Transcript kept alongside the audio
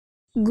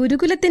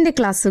ഗുരുകുലത്തിന്റെ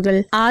ക്ലാസുകൾ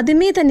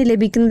ആദ്യമേ തന്നെ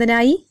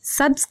ലഭിക്കുന്നതിനായി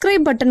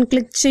സബ്സ്ക്രൈബ് ബട്ടൺ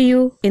ക്ലിക്ക്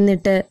ചെയ്യൂ.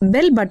 എന്നിട്ട്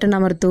ബെൽ ബട്ടൺ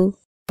അമർത്തൂ.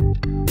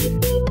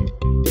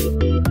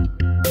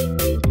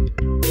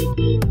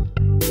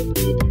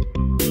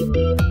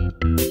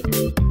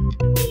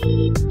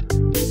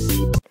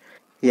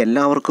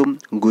 എല്ലാവർക്കും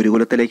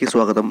ഗുരുകുലത്തിലേക്ക്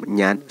സ്വാഗതം.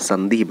 ഞാൻ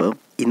സന്ദീപ്.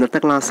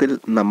 ഇന്നത്തെ ക്ലാസ്സിൽ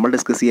നമ്മൾ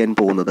ഡിസ്കസ് ചെയ്യാൻ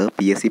പോകുന്നത്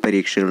PSC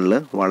പരീക്ഷകളിൽ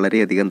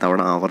വളരെയധികം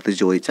തവണ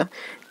ആവർത്തിച്ച് ചോദിച്ച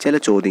ചില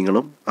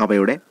ചോദ്യങ്ങളും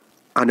അവയുടെ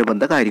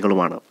അനുബന്ധ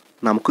കാര്യങ്ങളുമാണ്.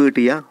 നമുക്ക്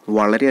കിട്ടിയ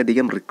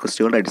വളരെയധികം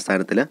റിക്വസ്റ്റുകളുടെ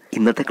അടിസ്ഥാനത്തിൽ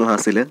ഇന്നത്തെ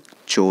ക്ലാസ്സിൽ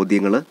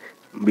ചോദ്യങ്ങൾ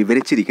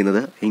വിവരിച്ചിരിക്കുന്നത്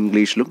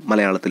ഇംഗ്ലീഷിലും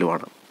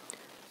മലയാളത്തിലുമാണ്.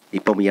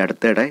 ഇപ്പം ഈ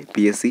അടുത്തിടെ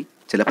PSC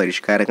ചില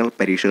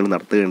പരീക്ഷകൾ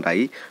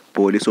നടത്തുകയുണ്ടായി.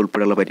 പോലീസ്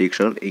ഉൾപ്പെടെയുള്ള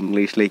പരീക്ഷകൾ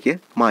ഇംഗ്ലീഷിലേക്ക്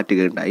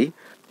മാറ്റുകയുണ്ടായി.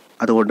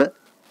 അതുകൊണ്ട്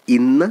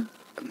ഇന്ന്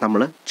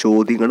നമ്മൾ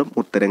ചോദ്യങ്ങളും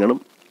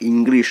ഉത്തരങ്ങളും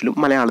ഇംഗ്ലീഷിലും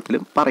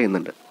മലയാളത്തിലും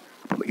പറയുന്നുണ്ട്.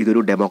 അപ്പം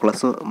ഇതൊരു ഡെമോ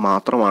ക്ലാസ്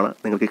മാത്രമാണ്.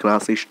 നിങ്ങൾക്ക് ഈ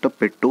ക്ലാസ്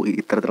ഇഷ്ടപ്പെട്ടു,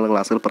 ഇത്തരത്തിലുള്ള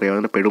ക്ലാസ്സുകൾ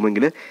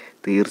പ്രയോജനപ്പെടുമെങ്കിൽ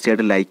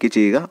തീർച്ചയായിട്ടും ലൈക്ക്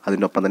ചെയ്യുക,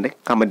 അതിനൊപ്പം തന്നെ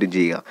കമൻറ്റും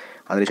ചെയ്യുക.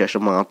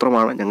 അതിനുശേഷം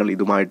മാത്രമാണ് ഞങ്ങൾ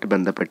ഇതുമായിട്ട്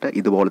ബന്ധപ്പെട്ട്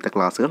ഇതുപോലത്തെ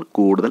ക്ലാസ്സുകൾ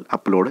കൂടുതൽ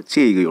അപ്ലോഡ്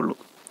ചെയ്യുകയുള്ളൂ.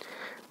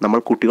 നമ്മൾ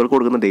കുട്ടികൾക്ക്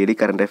കൊടുക്കുന്ന ഡെയിലി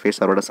കറണ്ട്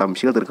അഫയേഴ്സ്, അവരുടെ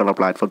സംശയങ്ങൾ തീർക്കാനുള്ള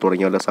പ്ലാറ്റ്ഫോം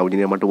തുടങ്ങിയവ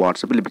സൗജന്യമായിട്ട്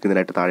വാട്സപ്പിൽ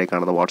ലഭിക്കുന്നതിനായിട്ട് താഴെ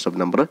കാണുന്ന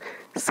വാട്സപ്പ് നമ്പർ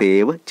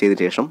സേവ് ചെയ്ത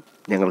ശേഷം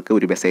ഞങ്ങൾക്ക്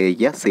ഒരു മെസ്സേജ്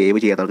അയയ്ക്കുക. സേവ്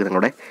ചെയ്യാത്തവർക്ക്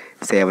ഞങ്ങളുടെ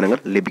സേവനങ്ങൾ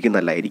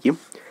ലഭിക്കുന്നതല്ലായിരിക്കും.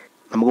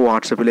 നമുക്ക്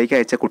വാട്സപ്പിലേക്ക്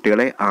അയച്ച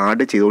കുട്ടികളെ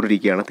ആഡ്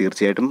ചെയ്തുകൊണ്ടിരിക്കുകയാണ്.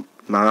 തീർച്ചയായിട്ടും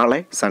നാളെ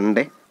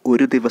സൺഡേ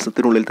ഒരു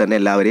ദിവസത്തിനുള്ളിൽ തന്നെ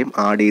എല്ലാവരെയും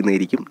ആഡ്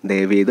ചെയ്യുന്നതായിരിക്കും.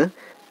 ദയവേത്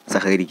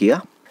സഹകരിക്കുക.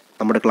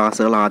 നമ്മുടെ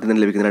ക്ലാസ്സുകൾ ആദ്യം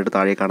തന്നെ ലഭിക്കുന്നതിനായിട്ട്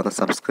താഴെ കാണുന്ന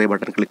സബ്സ്ക്രൈബ്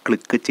ബട്ടൺ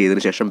ക്ലിക്ക്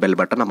ചെയ്തതിന് ശേഷം ബെൽ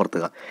ബട്ടൺ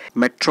അമർത്തുക.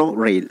 Metro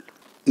rail.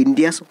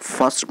 India's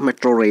first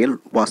metro rail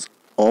was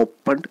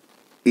opened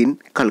in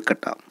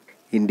Calcutta.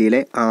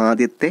 ഇന്ത്യയിലെ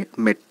ആദ്യത്തെ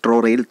മെട്രോ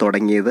റെയിൽ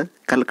തുടങ്ങിയത്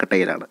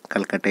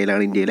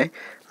കൽക്കട്ടയിലാണ് ഇന്ത്യയിലെ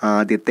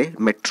ആദ്യത്തെ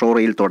മെട്രോ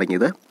റെയിൽ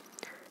തുടങ്ങിയത്.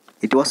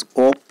 It was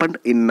opened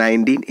in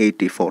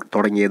 1984.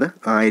 തുടങ്ങിയത്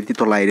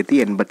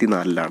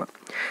 1984.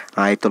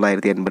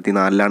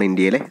 1984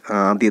 ഇന്ത്യയിലെ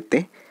ആദ്യത്തെ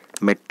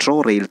മെട്രോ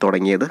റെയിൽ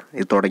തുടങ്ങിയത്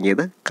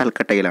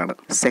കൽക്കട്ടയിലാണ്.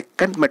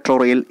 Second metro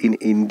rail in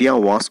India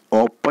was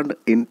opened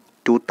in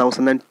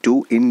 2002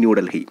 in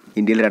New Delhi.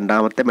 ഇന്ത്യയിലെ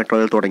രണ്ടാമത്തെ മെട്രോ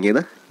റെയിൽ തുടങ്ങിയത്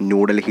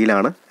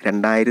ന്യൂഡൽഹിയിലാണ്.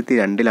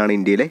 2002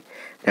 ഇന്ത്യയിലെ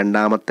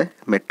രണ്ടാമത്തെ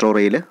മെട്രോ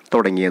റെയിൽ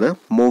തുടങ്ങിയത്.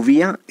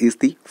 മൊവിയ is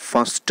the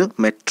first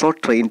metro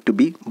train to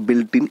B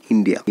build in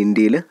India.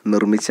 ഇന്ത്യയിൽ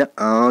നിർമ്മിച്ച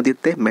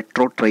ആദ്യത്തെ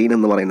മെട്രോ ട്രെയിൻ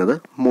എന്ന് പറയുന്നത്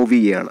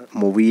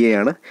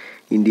മൊവിയയാണ്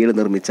ഇന്ത്യയിൽ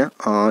നിർമ്മിച്ച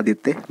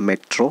ആദ്യത്തെ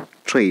metro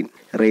train.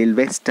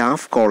 Railway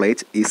staff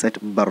college is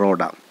at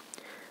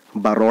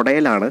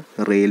ബറോഡയിലാണ്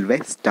railway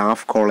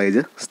staff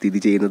college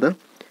സ്ഥിതി ചെയ്യുന്നത്.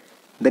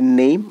 The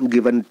name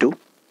given to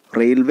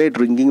railway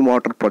drinking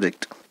water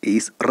project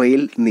is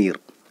rail നീർ.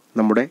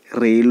 നമ്മുടെ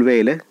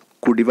റെയിൽവേയിൽ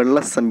കുടിവെള്ള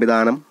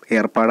സംവിധാനം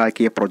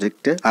ഏർപ്പാടാക്കിയ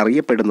പ്രൊജക്റ്റ്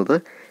അറിയപ്പെടുന്നത്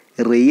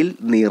റെയിൽ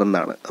നീർ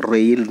എന്നാണ്.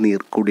 റെയിൽ നീർ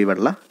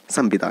കുടിവെള്ള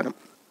സംവിധാനം.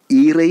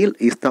 Rail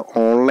is the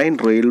online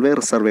railway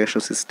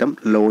reservation system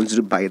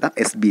launched by the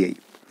SBI.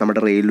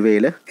 നമ്മുടെ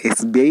റെയിൽവേയിൽ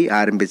SBI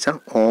ആരംഭിച്ച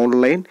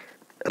ഓൺലൈൻ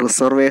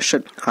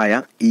റിസർവേഷൻ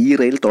ആയ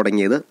റെയിൽ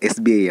തുടങ്ങിയത്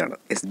SBI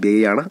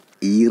ആണ്.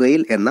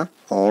 റെയിൽ എന്ന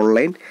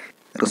ഓൺലൈൻ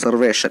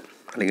റിസർവേഷൻ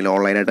അല്ലെങ്കിൽ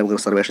ഓൺലൈനായിട്ട് നമുക്ക്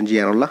റിസർവേഷൻ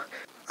ചെയ്യാനുള്ള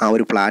ആ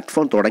ഒരു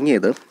പ്ലാറ്റ്ഫോം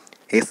തുടങ്ങിയത്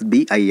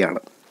SBI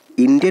ആണ്.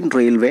 Indian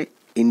railway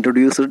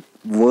introduced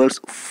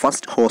world's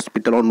first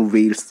hospital on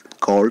wheels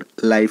called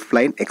life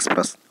line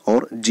express or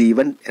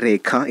Jeevan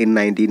Rekha in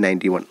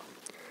 1991.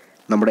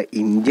 നമ്മുടെ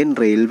ഇന്ത്യൻ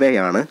റെയിൽവേ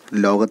ആണ്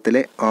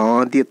ലോകത്തിലെ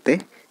ആദ്യത്തെ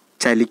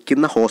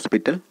ചലിക്കുന്ന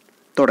ഹോസ്പിറ്റൽ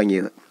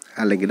തുടങ്ങിയത്,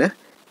 അല്ലെങ്കിൽ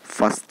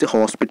ഫസ്റ്റ്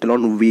ഹോസ്പിറ്റൽ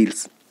ഓൺ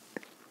വീൽസ്,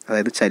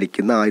 അതായത്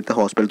ചലിക്കുന്ന ആദ്യത്തെ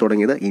ഹോസ്പിറ്റൽ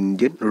തുടങ്ങിയത്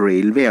ഇന്ത്യൻ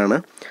റെയിൽവേ ആണ്.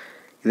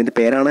 ഇതിൻ്റെ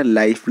പേരാണ്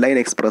ലൈഫ് ലൈൻ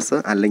എക്സ്പ്രസ്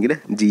അല്ലെങ്കിൽ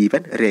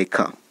ജീവൻ രേഖ.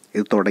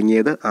 ഇത്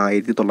തുടങ്ങിയത്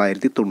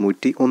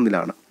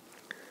 1991.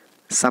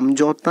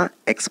 സംജോത്ത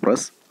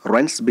express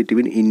runs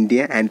between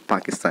India and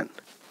Pakistan.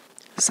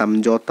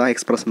 സംജോത്ത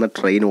express എന്ന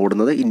ട്രെയിൻ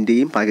ഓടുന്നത്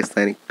ഇന്ത്യയും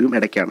പാകിസ്ഥാനും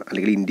ഇടയ്ക്കാണ്,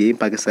 അല്ലെങ്കിൽ ഇന്ത്യയും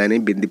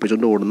പാകിസ്ഥാനെയും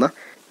ബന്ധിപ്പിച്ചുകൊണ്ട് ഓടുന്ന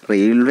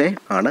റെയിൽവേ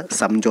ആണ്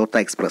സംജോത്ത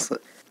എക്സ്പ്രസ്.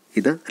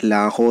 ഇത്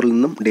ലാഹോറിൽ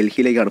നിന്നും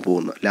ഡൽഹിയിലേക്കാണ്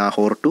പോകുന്നത്.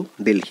 Lahore to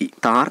Delhi.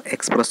 Thar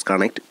express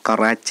connect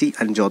Karachi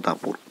and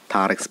ജോധാപൂർ.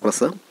 Thar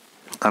express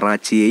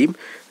കറാച്ചിയെയും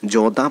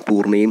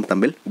ജോധാപൂറിനെയും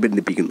തമ്മിൽ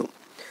ബന്ധിപ്പിക്കുന്നു.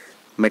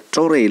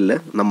 മെട്രോ റെയിലിൽ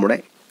നമ്മുടെ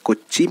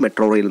കൊച്ചി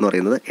മെട്രോ റെയിൽ എന്ന്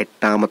പറയുന്നത്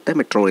 8ാമത്തെ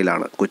metro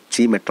റെയിലാണ്.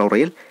 Kochi metro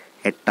rail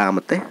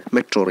 8ാമത്തെ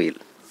metro rail.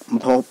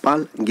 Bhopal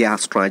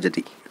gas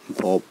tragedy.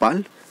 Bhopal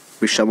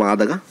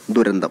വിഷവാതക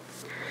ദുരന്തം.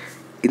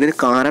 ഇതിന്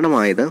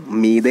കാരണമായത്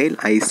മീഥൈൽ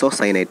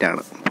ഐസോസൈനേറ്റ്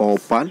ആണ്.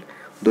 ഭോപ്പാൽ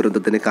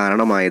ദുരന്തത്തിന്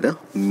കാരണമായത്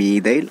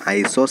മീഥൈൽ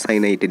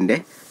ഐസോസൈനേറ്റിൻ്റെ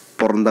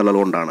പുറന്തള്ളൽ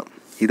കൊണ്ടാണ്.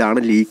 ഇതാണ്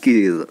ലീക്ക്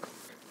ചെയ്തത്,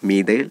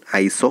 methyl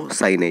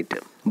isocyanate.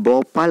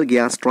 Bhopal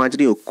gas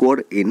tragedy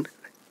occurred in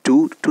 2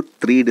 to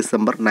 3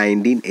 December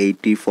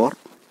 1984.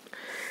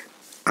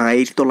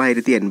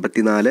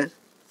 1984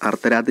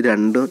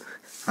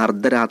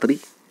 അർദ്ധരാത്രി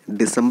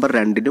ഡിസംബർ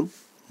 2-നും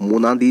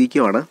 3-ാം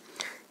തീയതിക്കുമാണ്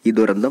ഈ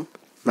ദുരന്തം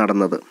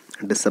നടന്നത്.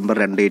 December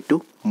 2 to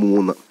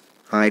 3,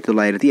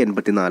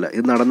 1984.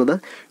 ഇത് നടന്നത്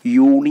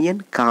union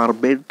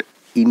carbide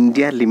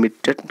India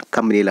limited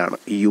കമ്പനിയിലാണ്.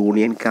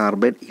 Union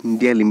carbide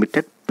India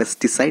limited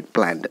pesticide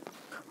plant.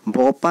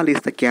 Bhopal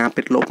is the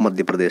capital of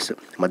Madhya Pradesh.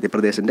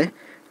 മധ്യപ്രദേശിൻ്റെ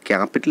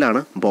ക്യാപിറ്റലാണ്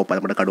Bhopal.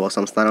 നമ്മുടെ കടുവ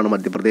സംസ്ഥാനമാണ്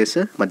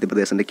Madhya Pradesh.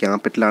 മധ്യപ്രദേശിൻ്റെ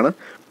ക്യാപിറ്റലാണ്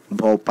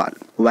Bhopal.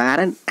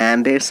 Warren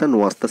Anderson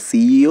was the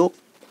CEO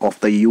of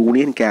the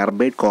union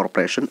carbide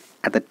corporation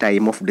at the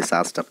time of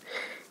disaster.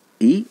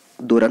 ഈ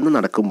ദുരന്തം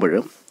നടക്കുമ്പോൾ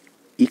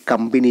ഈ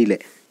കമ്പനിയിലെ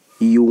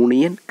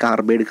യൂണിയൻ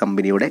കാർബൈഡ്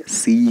കമ്പനിയുടെ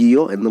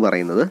CEO എന്ന്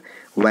പറയുന്നത്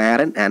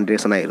വാരൻ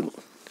ആൻഡേഴ്സൺ ആയിരുന്നു.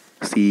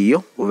 CEO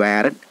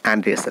Warren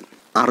Anderson.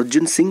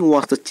 Arjun Singh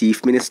was the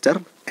chief minister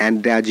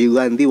and Rajeev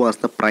Gandhi was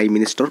the prime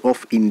minister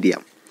of India.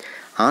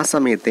 ആ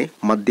സമയത്തെ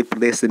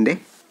മധ്യപ്രദേശിൻ്റെ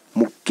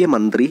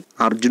മുഖ്യമന്ത്രി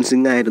അർജുൻ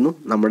സിംഗ് ആയിരുന്നു.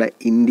 നമ്മുടെ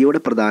ഇന്ത്യയുടെ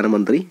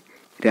പ്രധാനമന്ത്രി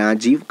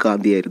രാജീവ്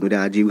ഗാന്ധി ആയിരുന്നു.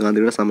 രാജീവ്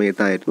ഗാന്ധിയുടെ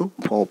സമയത്തായിരുന്നു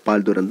ഭോപ്പാൽ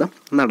ദുരന്തം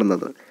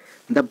നടന്നത്.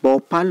 The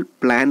Bhopal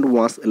plant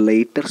was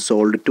later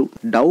sold to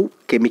ഡൗ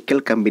chemical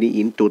company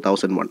in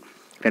 2001.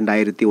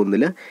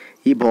 2001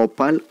 ഈ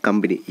ഭോപ്പാൽ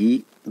കമ്പനി, ഈ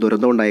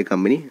ദുരന്തമുണ്ടായ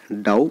കമ്പനി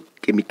ഡൗ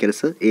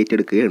കെമിക്കൽസ്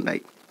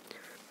ഏറ്റെടുക്കുകയുണ്ടായി.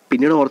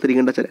 പിന്നീട്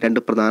ഓർത്തിരിക്കേണ്ട രണ്ട്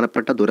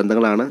പ്രധാനപ്പെട്ട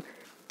ദുരന്തങ്ങളാണ്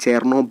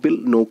Chernobyl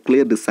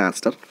nuclear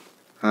disaster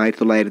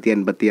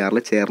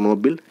 1986,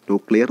 Chernobyl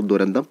nuclear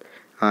ദുരന്തം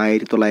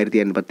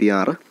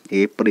 1986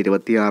 April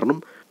 26,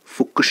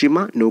 Fukushima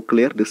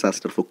nuclear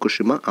disaster,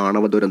 Fukushima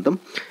ആണവ ദുരന്തം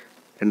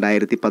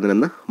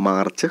 2011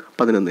 March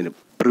 11.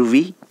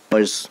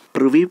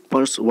 Privy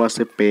purse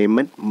was A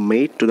payment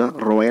made to the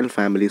royal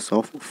families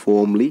of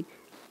formally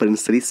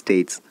princely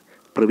States.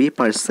 Privy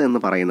purse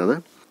എന്ന് പറയുന്നത്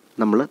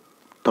നമ്മൾ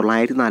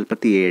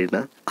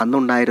 947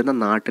 അന്നുണ്ടായിരുന്ന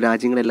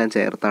നാട്ടുരാജ്യങ്ങളെല്ലാം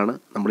ചേർത്താണ്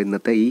നമ്മൾ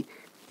ഇന്നത്തെ ഈ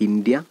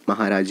ഇന്ത്യ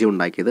മഹാരാജ്യം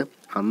ഉണ്ടാക്കിയത്.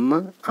 അന്ന്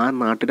ആ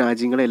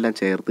നാട്ടുരാജ്യങ്ങളെല്ലാം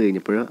ചേർത്ത്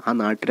കഴിഞ്ഞപ്പോൾ ആ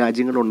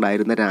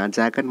നാട്ടുരാജ്യങ്ങളുണ്ടായിരുന്ന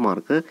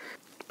രാജാക്കന്മാർക്ക്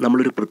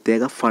നമ്മളൊരു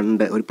പ്രത്യേക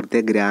ഫണ്ട്, ഒരു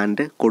പ്രത്യേക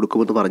ഗ്രാൻഡ്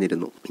കൊടുക്കുമെന്ന്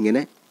പറഞ്ഞിരുന്നു.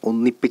 ഇങ്ങനെ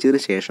ഒന്നിപ്പിച്ചതിന്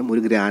ശേഷം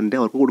ഒരു ഗ്രാൻഡ്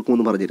അവർക്ക്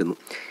കൊടുക്കുമെന്ന് പറഞ്ഞിരുന്നു.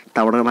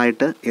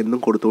 തവണകളായിട്ട് എന്നും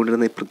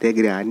കൊടുത്തുകൊണ്ടിരുന്ന ഈ പ്രത്യേക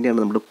ഗ്രാൻഡിയാണ്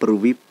നമ്മുടെ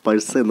പ്രിവി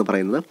പഴ്സ് എന്ന്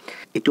പറയുന്നത്.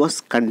 It was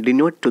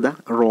continued to the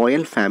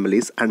royal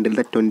families until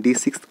the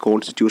 26th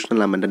constitutional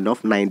amendment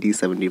of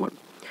 1971.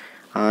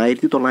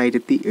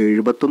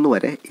 1971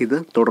 വരെ ഇത്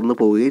തുടർന്ന്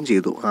പോവുകയും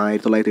ചെയ്തു.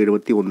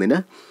 1971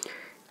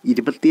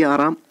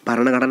 26ാം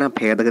ഭരണഘടനാ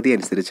ഭേദഗതി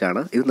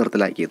അനുസരിച്ചാണ് ഇത്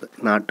നിർത്തലാക്കിയത്.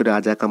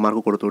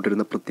 നാട്ടുരാജാക്കന്മാർക്ക്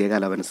കൊടുത്തുകൊണ്ടിരുന്ന പ്രത്യേക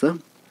അലവൻസ്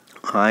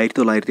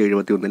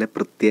 1971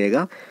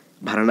 പ്രത്യേക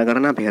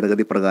ഭരണഘടനാ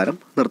ഭേദഗതി പ്രകാരം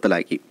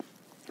നിർത്തലാക്കി.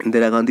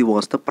 Indira Gandhi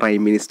was the prime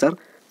minister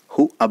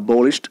who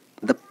abolished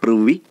the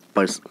privy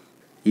purse.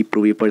 ഈ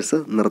പ്രിവി പഴ്സ്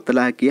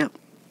നിർത്തലാക്കിയ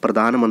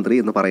പ്രധാനമന്ത്രി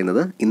എന്ന്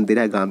പറയുന്നത്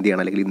ഇന്ദിരാഗാന്ധിയാണ്.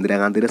 അല്ലെങ്കിൽ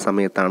ഇന്ദിരാഗാന്ധിയുടെ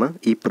സമയത്താണ്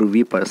ഈ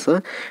പ്രിവി പഴ്സ്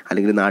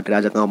അല്ലെങ്കിൽ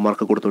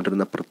നാട്ടുരാജാക്കന്മാർക്ക്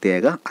കൊടുത്തുകൊണ്ടിരുന്ന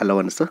പ്രത്യേക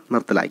അലവൻസ്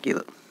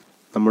നിർത്തലാക്കിയത്.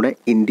 നമ്മുടെ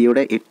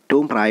ഇന്ത്യയുടെ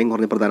ഏറ്റവും പ്രായം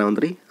കുറഞ്ഞ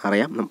പ്രധാനമന്ത്രി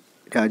അറിയാം,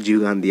 രാജീവ്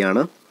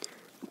ഗാന്ധിയാണ്.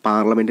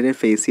 പാർലമെൻറ്റിനെ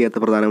ഫേസ് ചെയ്യാത്ത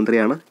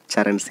പ്രധാനമന്ത്രിയാണ്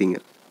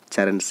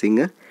Charan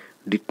Singh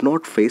did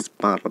not face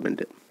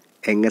parliament.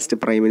 Youngest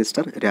prime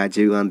minister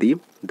Rajeev ഗാന്ധിയും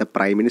the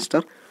prime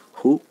minister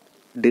who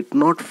did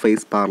not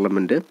face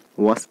parliament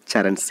was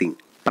Charan Singh.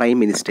 Prime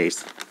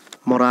ministers: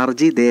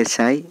 Morarji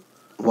Desai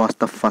was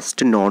the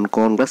first non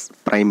Congress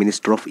prime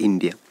minister of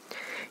India.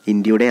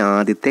 ഇന്ത്യയുടെ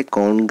ആദ്യത്തെ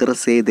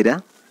കോൺഗ്രസേതര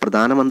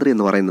പ്രധാനമന്ത്രി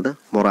എന്ന് പറയുന്നത്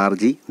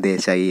മൊറാർജി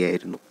ദേശായി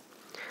ആയിരുന്നു.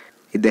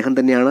 ഇദ്ദേഹം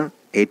തന്നെയാണ്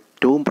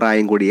ഏറ്റവും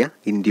പ്രായം കൂടിയ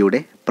ഇന്ത്യയുടെ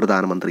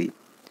പ്രധാനമന്ത്രി.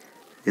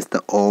 Is the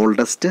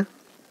oldest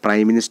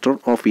prime minister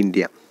of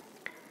India.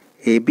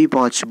 AB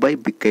Vajpayee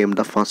became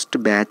the first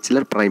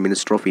bachelor prime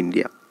minister of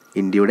India.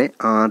 ഇന്ത്യയുടെ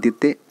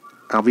ആദ്യത്തെ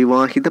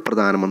അവിവാഹിത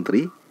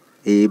പ്രധാനമന്ത്രി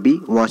AB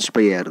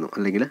വാജ്പേയി ആയിരുന്നു,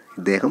 അല്ലെങ്കിൽ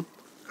ഇദ്ദേഹം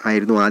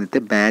ആയിരുന്നു ആദ്യത്തെ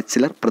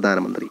ബാച്ചിലർ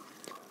പ്രധാനമന്ത്രി.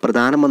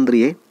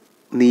 പ്രധാനമന്ത്രിയെ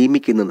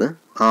നിയമിക്കുന്നത്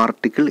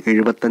ആർട്ടിക്കിൾ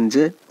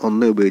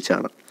 75(1)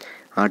 ഉപയോഗിച്ചാണ്.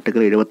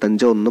 ആർട്ടിക്കിൾ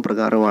 75(1)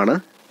 പ്രകാരമാണ്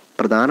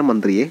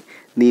പ്രധാനമന്ത്രിയെ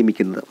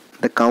നിയമിക്കുന്നത്.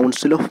 The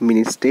council of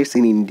ministers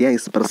in India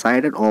is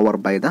presided over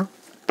by the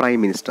prime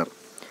minister.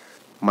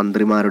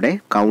 മന്ത്രിമാരുടെ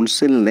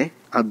കൗൺസിലിനെ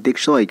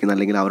അധ്യക്ഷത വഹിക്കുന്ന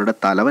അല്ലെങ്കിൽ അവരുടെ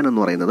തലവൻ എന്ന്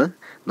പറയുന്നത്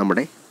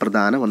നമ്മുടെ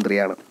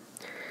പ്രധാനമന്ത്രിയാണ്.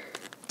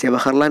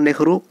 Jawaharlal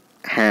Nehru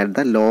had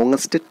the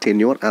longest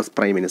tenure as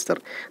prime minister.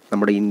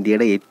 നമ്മുടെ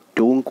ഇന്ത്യയുടെ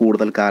ഏറ്റവും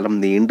കൂടുതൽ കാലം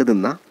നീണ്ടു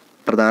നിന്ന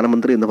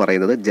പ്രധാനമന്ത്രി എന്ന്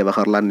പറയുന്നത്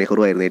ജവഹർലാൽ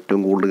നെഹ്റു ആയിരുന്നു.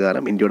 ഏറ്റവും കൂടുതൽ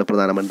കാലം ഇന്ത്യയുടെ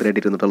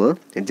പ്രധാനമന്ത്രിയായിട്ട് ഇരുന്നിട്ടുള്ളത്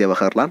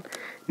ജവഹർലാൽ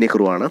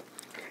നെഹ്റു ആണ്.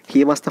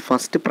 He was the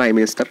first prime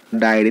minister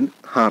died in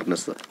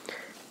harness.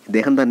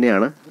 ഇദ്ദേഹം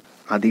തന്നെയാണ്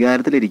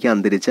അധികാരത്തിലിരിക്കാൻ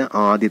അന്തരിച്ച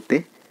ആദ്യത്തെ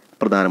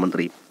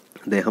പ്രധാനമന്ത്രി.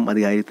 അദ്ദേഹം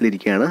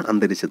അധികാരത്തിലിരിക്കുകയാണ്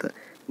അന്തരിച്ചത്.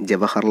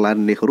 Jawaharlal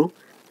Nehru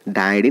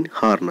died in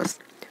harness.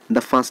 The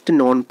first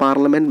non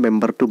parliament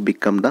member to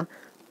become the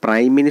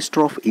prime minister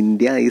of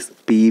India is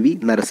PV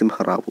Narasimha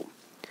Rao.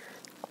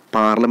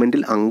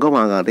 പാർലമെൻറ്റിൽ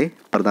അംഗമാകാതെ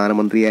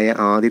പ്രധാനമന്ത്രിയായ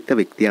ആദ്യത്തെ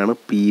വ്യക്തിയാണ്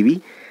PV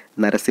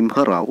നരസിംഹ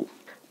റാവു.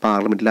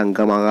 പാർലമെൻറ്റിൽ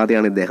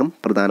അംഗമാകാതെയാണ് ഇദ്ദേഹം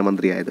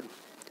പ്രധാനമന്ത്രിയായത്.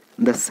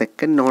 The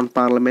second non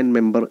parliament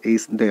member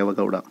is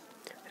Deve Gowda.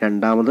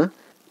 രണ്ടാമത്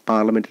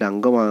പാർലമെൻറ്റിൽ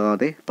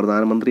അംഗമാകാതെ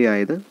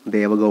പ്രധാനമന്ത്രിയായത്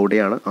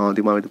ദേവഗൗഡയാണ്.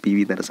 ആദ്യമായത് PV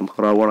നരസിംഹ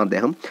റാവുവാണ്.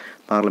 അദ്ദേഹം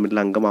പാർലമെൻറ്റിൽ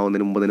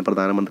അംഗമാവുന്നതിന് മുമ്പ് തന്നെ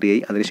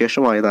പ്രധാനമന്ത്രിയായി.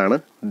 അതിനുശേഷമായതാണ്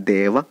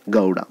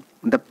Deve Gowda.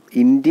 The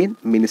Indian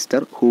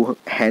minister who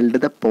held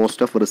the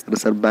post of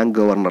reserve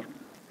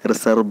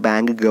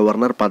bank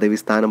governor പദവി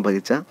സ്ഥാനം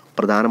വഹിച്ച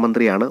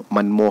പ്രധാനമന്ത്രിയാണ്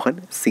Manmohan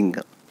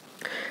Singh.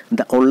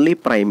 The only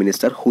prime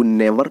minister who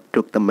never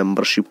took the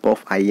membership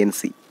of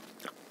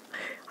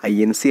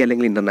INC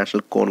അല്ലെങ്കിൽ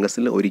ഇൻ്റർനാഷണൽ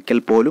കോൺഗ്രസിൽ ഒരിക്കൽ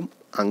പോലും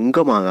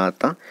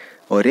അംഗമാകാത്ത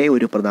ഒരേ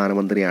ഒരു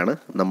പ്രധാനമന്ത്രിയാണ്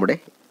നമ്മുടെ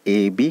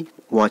AB.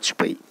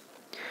 Vajpayee.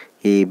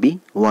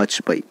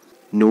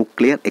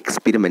 Nuclear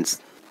experiments.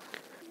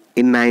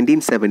 In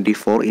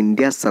 1974,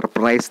 India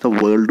surprised the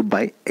world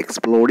by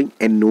exploding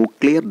a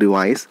nuclear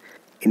device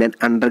in an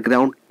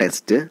underground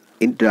test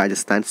in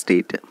Rajasthan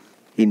state.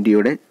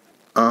 ഇന്ത്യയുടെ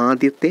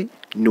ആദ്യത്തെ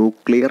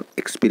ന്യൂക്ലിയർ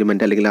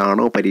എക്സ്പെരിമെൻ്റ് അല്ലെങ്കിൽ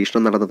ആണവ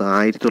പരീക്ഷണം നടന്നത്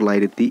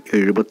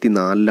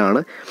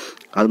 1974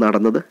 അത്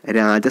നടന്നത്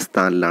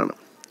രാജസ്ഥാനിലാണ്.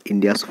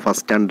 India's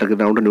first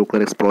underground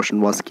nuclear explosion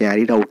was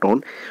carried out on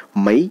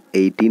May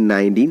 18,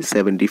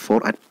 1974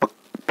 at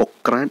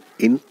Pokhran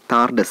in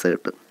Thar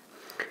Desert.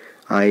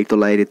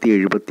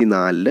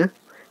 1974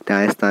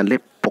 രാജസ്ഥാനിലെ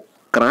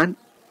പൊക്രാൻ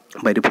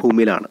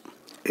മരുഭൂമിയിലാണ്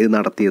ഇത്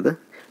നടത്തിയത്.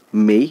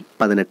 മെയ്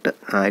 18,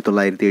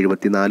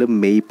 1974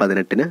 മെയ്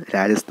 18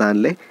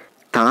 രാജസ്ഥാനിലെ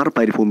താർ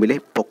മരുഭൂമിയിലെ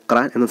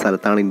പൊക്രാൻ എന്ന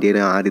സ്ഥലത്താണ്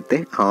ഇന്ത്യയിലെ ആദ്യത്തെ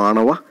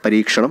ആണവ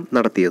പരീക്ഷണം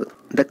നടത്തിയത്.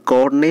 The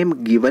code name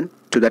given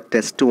to the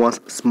test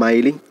was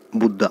smiling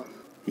ബുദ്ധ.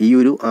 ഈ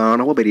ഒരു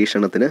ആണവ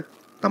പരീക്ഷണത്തിന്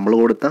നമ്മൾ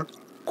കൊടുത്ത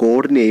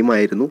കോഡ്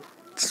നെയിമായിരുന്നു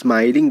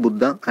സ്മൈലിംഗ്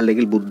ബുദ്ധ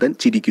അല്ലെങ്കിൽ ബുദ്ധൻ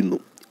ചിരിക്കുന്നു.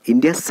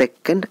 India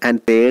second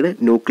and third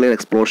nuclear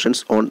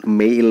explosions on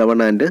May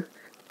 11 and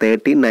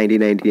 13,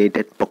 1998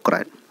 at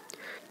Pokhran.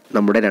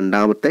 നമ്മുടെ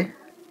രണ്ടാമത്തെ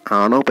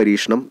ആണവ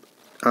പരീക്ഷണം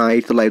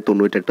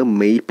 1998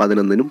 മെയ്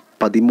 11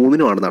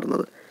 13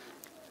 നടന്നത്.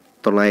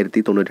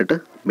 1998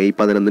 മെയ്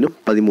 11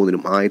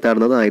 13 ആദ്യത്തെ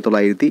നടന്നത്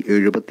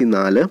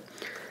 1974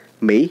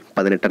 May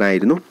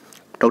 18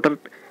 doctor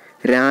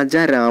Raja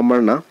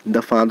Ramanna, the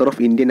father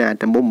of Indian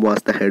atom bomb,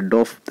 was the head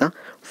of the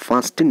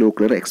first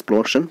nuclear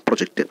explosion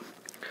project.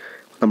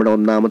 നമ്മുടെ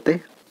ഒന്നാമത്തെ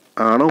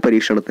ആണവ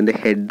പരീക്ഷണത്തിൻ്റെ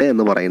ഹെഡ്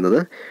എന്ന് പറയുന്നത്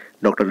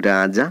ഡോക്ടർ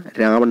രാജ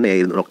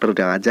രാമണ്ണയായിരുന്നു. ഡോക്ടർ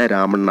രാജ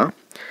രാമണ്ണ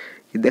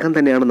ഇദ്ദേഹം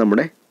തന്നെയാണ്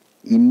നമ്മുടെ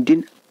ഇന്ത്യൻ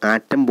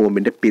ആറ്റം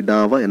ബോംബിൻ്റെ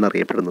പിതാവ്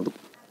എന്നറിയപ്പെടുന്നത്.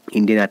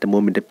 ഇന്ത്യൻ ആറ്റം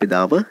ബോംബിൻ്റെ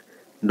പിതാവ്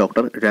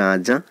doctor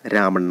Raja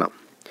Ramanna.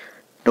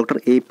 Doctor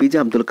APJ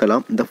Abdul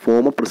Kalam, the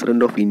former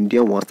president of India,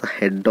 was the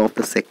head of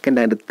the second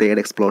and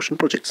third explosion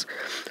projects.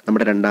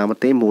 നമ്മുടെ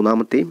രണ്ടാമത്തെയും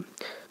മൂന്നാമത്തെയും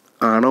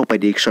ആണവ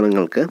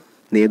പരീക്ഷണങ്ങൾക്ക്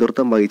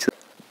നേതൃത്വം വഹിച്ച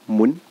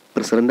മുൻ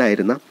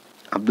പ്രസിഡൻ്റായിരുന്ന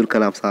അബ്ദുൽ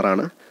കലാം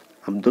സാറാണ്.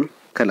 അബ്ദുൽ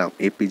കലാം,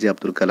 APJ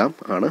അബ്ദുൽ കലാം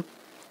ആണ്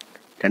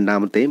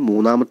രണ്ടാമത്തെയും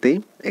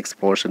മൂന്നാമത്തെയും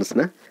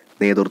എക്സ്പ്ലോഷൻസിന്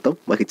നേതൃത്വം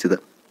വഹിച്ചത്.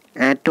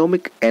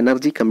 Atomic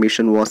energy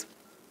commission was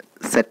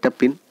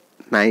set up in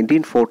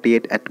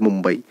 1948 at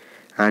Mumbai.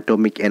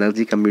 Atomic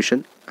energy commission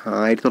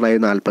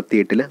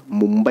 1948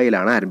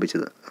 മുംബൈയിലാണ്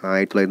ആരംഭിച്ചത്.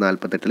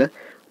 1948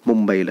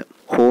 മുംബൈയിൽ.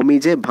 ഹോമി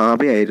ജെ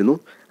ഭാഭയായിരുന്നു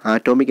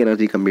ആറ്റോമിക്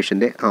എനർജി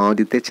കമ്മീഷൻ്റെ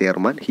ആദ്യത്തെ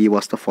chairman. He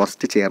was the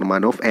first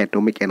chairman of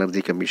atomic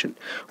energy commission,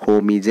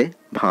 Homi J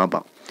Bhabha.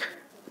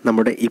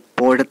 നമ്മുടെ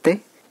ഇപ്പോഴത്തെ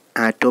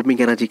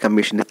ആറ്റോമിക് എനർജി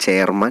കമ്മീഷൻ്റെ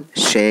ചെയർമാൻ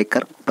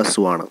ശേഖർ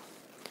ബസു ആണ്.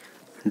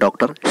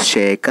 Doctor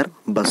Shekhar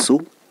Basu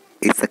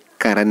is A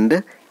current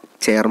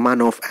chairman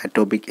of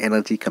atomic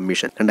energy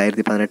commission.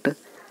 2018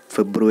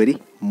 ഫെബ്രുവരി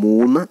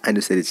 3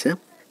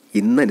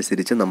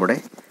 ഇന്നനുസരിച്ച് നമ്മുടെ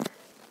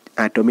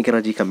atomic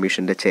energy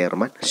കമ്മീഷൻ്റെ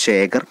ചെയർമാൻ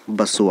ശേഖർ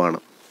ബസു ആണ്.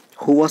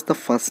 Who was the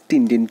first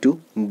Indian two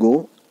go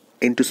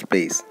in to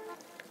space.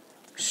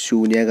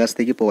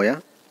 ശൂന്യാകാശത്തേക്ക് പോയ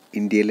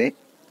ഇന്ത്യയിലെ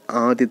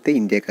ആദ്യത്തെ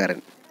ഇന്ത്യക്കാരൻ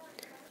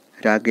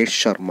രാകേഷ്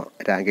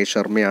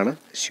ശർമ്മയാണ്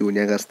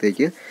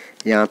ശൂന്യാകാശത്തേക്ക്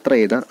യാത്ര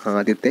ചെയ്ത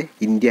ആദ്യത്തെ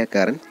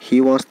ഇന്ത്യക്കാരൻ. He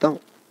was the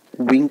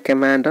wing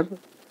commander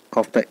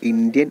of the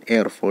Indian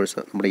air force.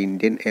 നമ്മുടെ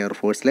ഇന്ത്യൻ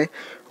എയർഫോഴ്സിലെ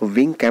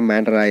വിങ്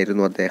കമാൻഡർ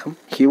ആയിരുന്നു അദ്ദേഹം.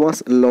 He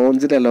was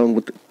launched along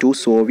with 2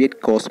 Soviet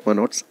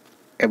കോസ്മോനോട്ട്സ്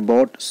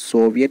about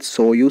Soviet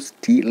Soyuz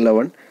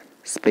T-11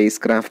 space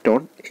craft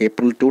on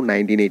April 2,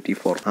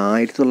 1984.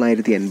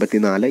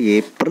 1984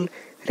 April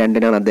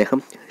 2 അദ്ദേഹം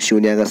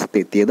ശൂന്യാകാശത്ത്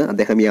എത്തിയത്.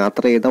 അദ്ദേഹം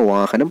യാത്ര ചെയ്ത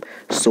വാഹനം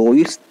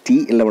സോയൂസ്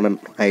T-11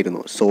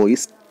 ആയിരുന്നു.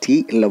 Soyuz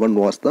T-11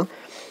 was the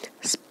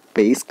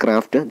space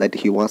craft that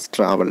he was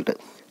travelled.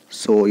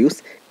 Soyuz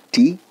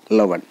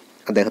T-11.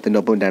 അദ്ദേഹത്തിൻ്റെ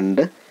ഒപ്പം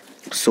 2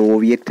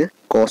 സോവിയറ്റ്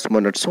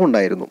കോസ്മോനട്ട്സും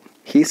ഉണ്ടായിരുന്നു.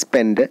 He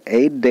spend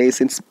 8 days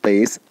in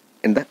space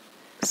in the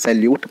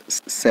salute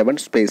 7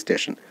 space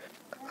station.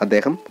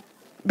 അദ്ദേഹം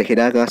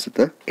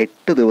ബഹിരാകാശത്ത്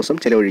 8 ദിവസം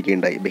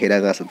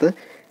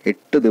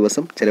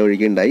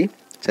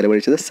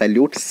ചെലവഴിച്ചത്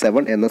സല്യൂട്ട്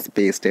 7 എന്ന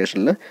സ്പേസ്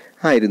സ്റ്റേഷനിൽ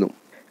ആയിരുന്നു.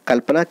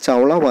 Kalpana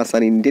Chawla was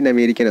an Indian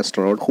American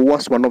astronaut who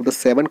was one of the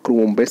 7 crew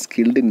members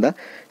killed in the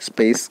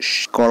space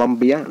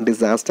Columbia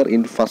disaster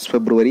in 1st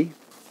February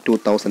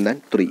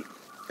 2003.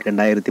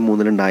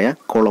 2003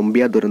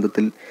 Colombia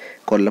ദുരന്തത്തിൽ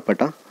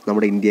കൊല്ലപ്പെട്ട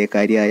നമ്മുടെ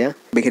ഇന്ത്യക്കാരിയായ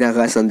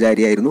ബഹിരാകാശ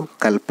സഞ്ചാരിയായിരുന്നു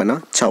Kalpana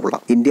Chawla.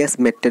 India's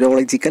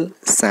meteorological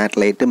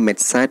satellite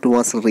Metsat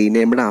was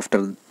renamed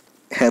after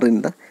her in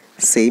the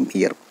same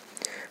year.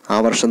 ആ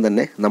വർഷം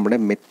തന്നെ നമ്മുടെ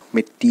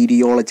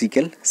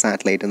meteorological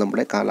satellite,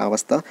 നമ്മുടെ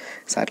കാലാവസ്ഥ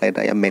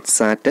സാറ്റലൈറ്റായ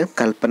മെറ്റ്സാറ്റ്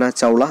കൽപ്പന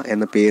ചൗള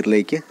എന്ന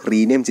പേരിലേക്ക്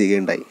റീനെയിം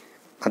ചെയ്യുകയുണ്ടായി.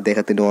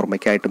 അദ്ദേഹത്തിൻ്റെ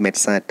ഓർമ്മയ്ക്കായിട്ട്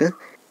മെറ്റ്സാറ്റ്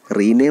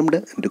റീനെയിംഡ്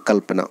ടു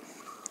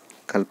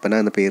കൽപ്പന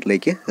എന്ന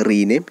പേരിലേക്ക്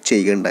റീനെയിം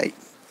ചെയ്യുകയുണ്ടായി.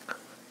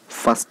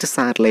 First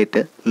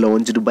satellite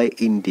launched by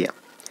India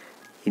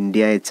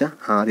അയച്ച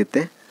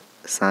ആദ്യത്തെ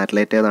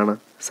സാറ്റലൈറ്റ് ഏതാണ്?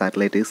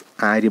 Satellite is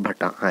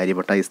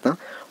Aryabhata is the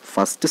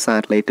first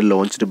satellite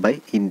launched by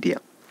India.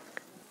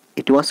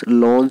 It was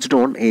launched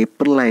on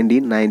April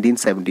 19,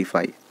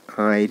 1975.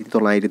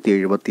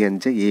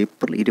 1975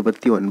 April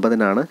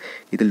 29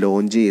 ഇത്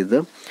ലോഞ്ച് ചെയ്തത്.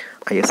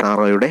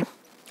 ISROയുടെ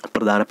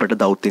പ്രധാനപ്പെട്ട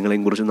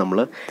ദൗത്യങ്ങളെയും കുറിച്ച് നമ്മൾ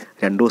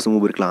 2 ദിവസം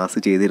മുമ്പ് ഒരു ക്ലാസ്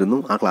ചെയ്തിരുന്നു.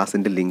 ആ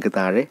ക്ലാസ്സിൻ്റെ ലിങ്ക്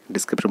താഴെ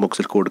ഡിസ്ക്രിപ്ഷൻ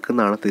ബോക്സിൽ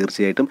കൊടുക്കുന്നതാണ്.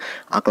 തീർച്ചയായിട്ടും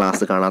ആ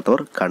ക്ലാസ്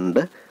കാണാത്തവർ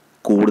കണ്ട്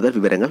കൂടുതൽ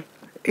വിവരങ്ങൾ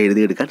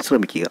എഴുതിയെടുക്കാൻ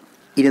ശ്രമിക്കുക.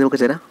 ഇനി നമുക്ക്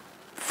ചില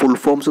ഫുൾ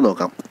ഫോംസ്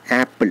നോക്കാം.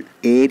 Apple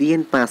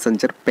Aryan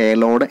passenger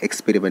payload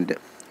experiment.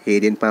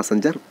 Aryan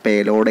passenger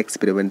payload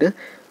experiment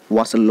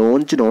was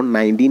launched on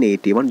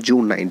 1981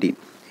 June 19.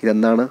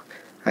 ഇതെന്താണ്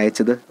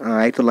അയച്ചത്?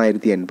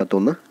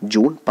 1981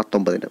 June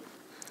 19.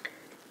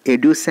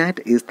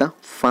 EDUSAT is the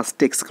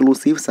first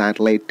exclusive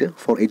satellite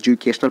four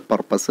educational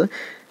purpose.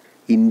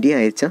 India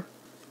അയച്ച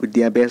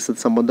വിദ്യാഭ്യാസ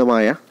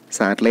സംബന്ധമായ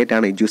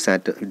സാറ്റലൈറ്റാണ്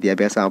എഡ്യൂസാറ്റ്.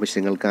 വിദ്യാഭ്യാസ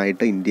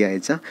ആവശ്യങ്ങൾക്കായിട്ട് ഇന്ത്യ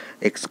അയച്ച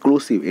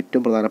എക്സ്ക്ലൂസീവ്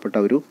ഏറ്റവും പ്രധാനപ്പെട്ട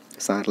ഒരു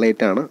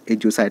സാറ്റലൈറ്റാണ്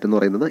എഡ്യൂസാറ്റ് എന്ന്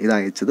പറയുന്നത്. ഇത്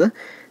അയച്ചത്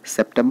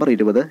സെപ്റ്റംബർ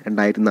 20,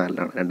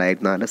 2004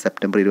 2004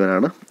 സെപ്റ്റംബർ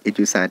 20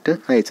 എഡ്യൂസാറ്റ്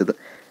അയച്ചത്.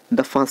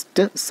 The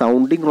first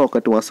sounding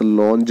rocket was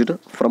launched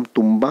from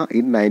Thumba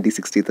in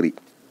 1963.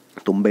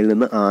 തുമ്പയിൽ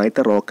നിന്ന്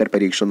ആദ്യത്തെ റോക്കറ്റ്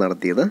പരീക്ഷണം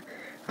നടത്തിയത്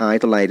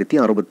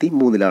 1963.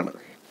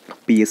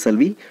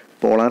 PSLV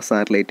polar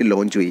satellite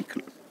launch vehicle.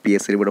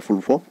 PSLVയുടെ full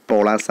form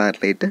polar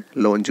satellite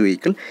launch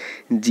vehicle.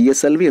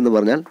 GSLV എന്ന്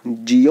പറഞ്ഞാൽ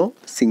Jio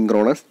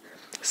synchronous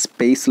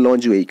space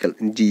launch vehicle.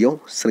 Jio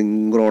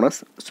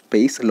synchronous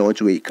space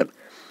launch vehicle.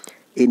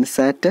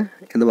 INSAT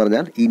എന്ന്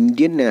പറഞ്ഞാൽ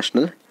Indian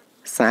national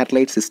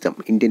satellite system.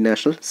 Indian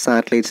national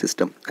satellite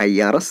system.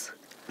 IRS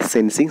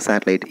sensing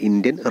satellite.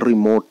 Indian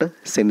remote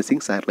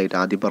sensing satellite.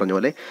 ആദ്യം പറഞ്ഞ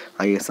പോലെ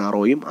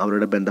ISROയും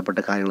അവരുടെ ബന്ധപ്പെട്ട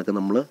കാര്യങ്ങളൊക്കെ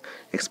നമ്മൾ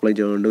എക്സ്പ്ലെയിൻ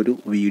ചെയ്തുകൊണ്ട് ഒരു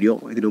വീഡിയോ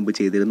ഇതിനു മുമ്പ്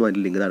ചെയ്തിരുന്നു.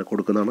 അതിൻ്റെ ലിങ്ക് താഴെ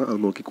കൊടുക്കുന്നതാണ്. അത്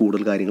നോക്കി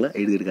കൂടുതൽ കാര്യങ്ങൾ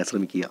എഴുതിയെടുക്കാൻ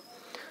ശ്രമിക്കുക.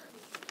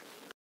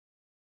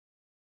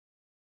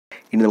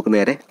 ഇനി നമുക്ക്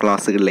നേരെ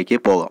ക്ലാസ്സുകളിലേക്ക്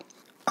പോകാം.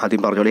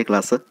 ആദ്യം പറഞ്ഞ പോലെ ഈ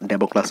ക്ലാസ്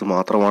ഡെമോ ക്ലാസ്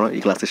മാത്രമാണ്.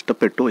 ഈ ക്ലാസ്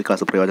ഇഷ്ടപ്പെട്ടു, ഈ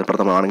ക്ലാസ്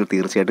പ്രയോജനപ്രദമാണെങ്കിൽ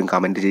തീർച്ചയായിട്ടും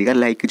കമൻറ്റ് ചെയ്യുക,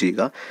 ലൈക്ക്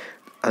ചെയ്യുക.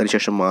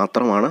 അതിനുശേഷം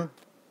മാത്രമാണ്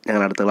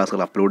ഞങ്ങൾ അടുത്ത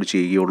ക്ലാസ്സുകൾ അപ്ലോഡ്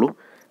ചെയ്യുകയുള്ളൂ.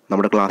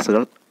 നമ്മുടെ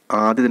ക്ലാസ്സുകൾ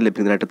ആദ്യം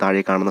ലഭിക്കുന്നതിനായിട്ട് താഴെ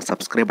കാണുന്ന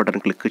സബ്സ്ക്രൈബ് ബട്ടൺ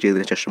ക്ലിക്ക്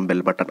ചെയ്തതിന് ശേഷം ബെൽ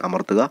ബട്ടൺ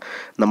അമർത്തുക.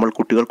 നമ്മൾ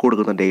കുട്ടികൾക്ക്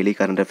കൊടുക്കുന്ന ഡെയിലി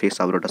കറണ്ട് അഫയേഴ്സ്,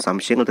 അവരുടെ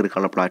സംശയങ്ങൾ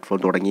തീർക്കാനുള്ള പ്ലാറ്റ്ഫോം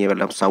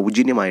തുടങ്ങിയവയെല്ലാം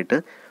സൗജന്യമായിട്ട്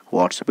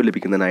വാട്സപ്പിൽ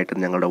ലഭിക്കുന്നതിനായിട്ട്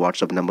ഞങ്ങളുടെ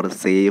വാട്സപ്പ് നമ്പർ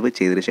സേവ്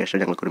ചെയ്തതിന് ശേഷം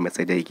ഞങ്ങൾക്കൊരു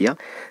മെസ്സേജ് അയയ്ക്കുക.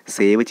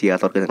 സേവ്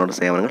ചെയ്യാത്തവർക്ക് ഞങ്ങളുടെ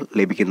സേവനങ്ങൾ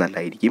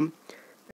ലഭിക്കുന്നതല്ലായിരിക്കും.